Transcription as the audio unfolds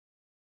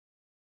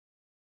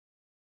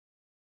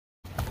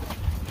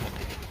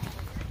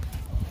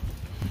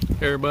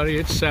Hey everybody,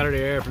 it's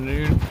Saturday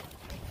afternoon.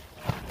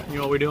 You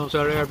know what we do on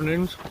Saturday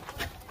afternoons?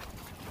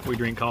 We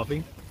drink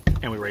coffee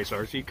and we race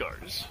RC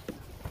cars.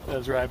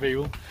 That's right,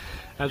 people.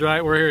 That's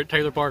right, we're here at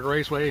Taylor Park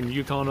Raceway in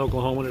Yukon,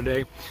 Oklahoma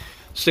today.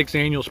 6th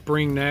annual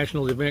Spring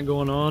Nationals event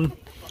going on.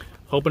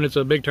 Hoping it's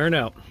a big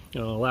turnout.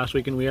 Last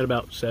weekend we had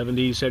about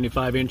 70,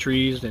 75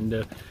 entries,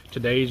 and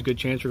today's a good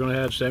chance we're going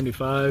to have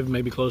 75,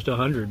 maybe close to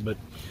 100. But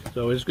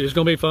so it's going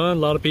to be fun. A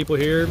lot of people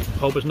here.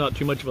 Hope it's not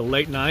too much of a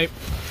late night,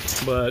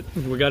 but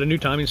we got a new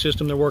timing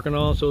system they're working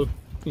on, so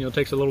it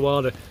takes a little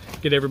while to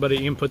get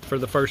everybody input for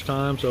the first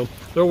time. So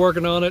they're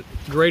working on it.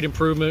 Great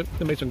improvement.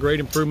 They made some great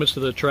improvements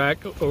to the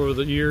track over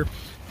the year.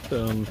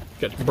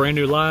 Got brand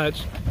new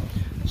lights.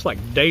 It's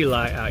like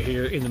daylight out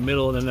here in the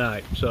middle of the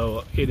night,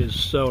 so it is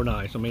so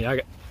nice. I mean,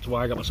 that's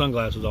why I got my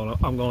sunglasses on.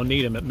 I'm going to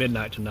need them at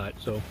midnight tonight.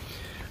 So,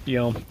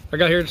 I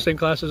got here the same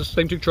classes,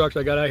 same two trucks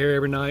I got out here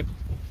every night.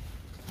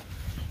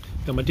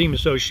 Now, my team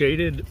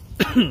associated,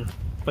 SC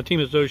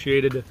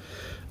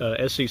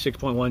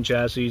 6.1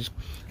 chassis,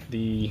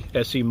 the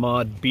SC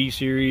Mod B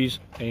series,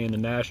 and the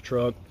Nash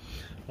truck.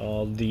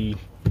 I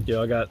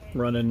got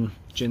running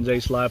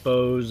Jinsei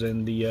lipos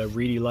and the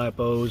Reedy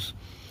lipos.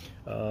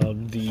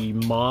 The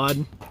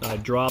mod, I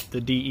dropped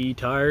the DE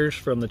tires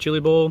from the Chili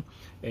Bowl,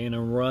 and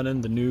I'm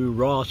running the new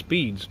Raw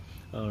Speeds.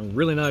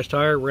 Really nice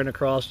tire, ran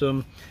across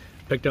them,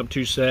 picked up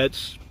 2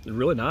 sets. They're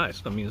really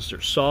nice. I mean,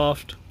 they're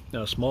soft,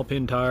 small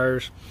pin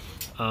tires.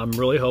 I'm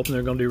really hoping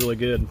they're going to do really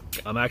good.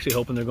 I'm actually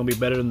hoping they're going to be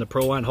better than the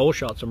Proline hole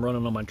shots I'm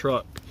running on my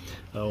truck.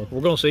 We're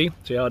going to see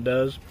how it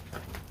does.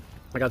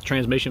 I got the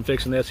transmission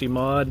fixed in the SC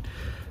Mod.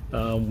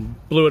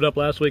 Blew it up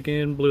last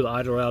weekend, blew the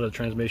idler out of the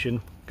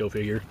transmission, go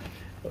figure.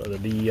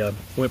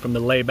 Went from the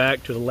lay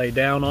back to the lay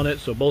down on it,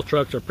 so both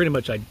trucks are pretty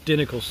much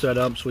identical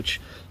setups, which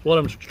what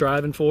I'm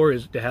striving for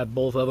is to have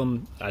both of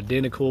them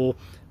identical.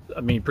 I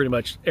mean, pretty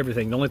much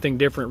everything. The only thing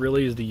different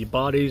really is the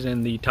bodies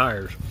and the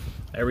tires.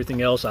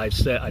 Everything else I've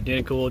set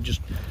identical, just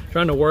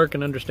trying to work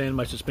and understand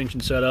my suspension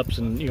setups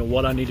and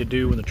what I need to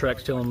do when the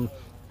track's telling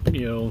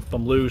if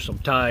I'm loose, I'm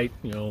tight.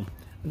 I'm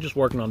just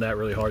working on that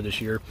really hard this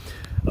year.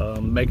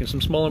 Making some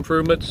small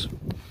improvements.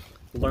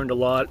 Learned a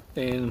lot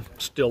and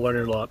still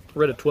learning a lot.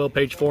 Read a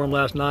 12-page forum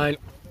last night.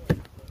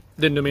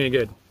 Didn't do me any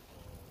good.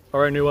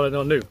 Already knew what I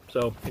don't do,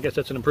 so I guess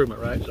that's an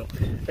improvement, right? So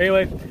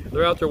anyway,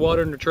 they're out there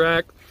watering the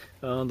track.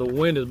 The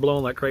wind is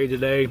blowing like crazy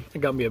today. I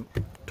got me a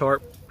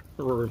tarp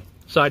or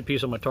side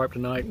piece on my tarp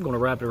tonight. I'm going to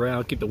wrap it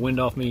around, keep the wind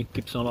off me,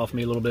 keep the sun off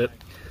me a little bit.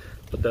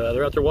 But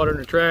they're out there watering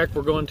the track.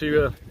 We're going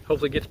to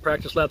hopefully get some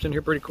practice laps in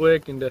here pretty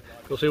quick, and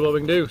we'll see what we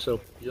can do.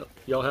 So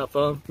y'all have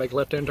fun, make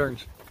left-hand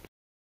turns.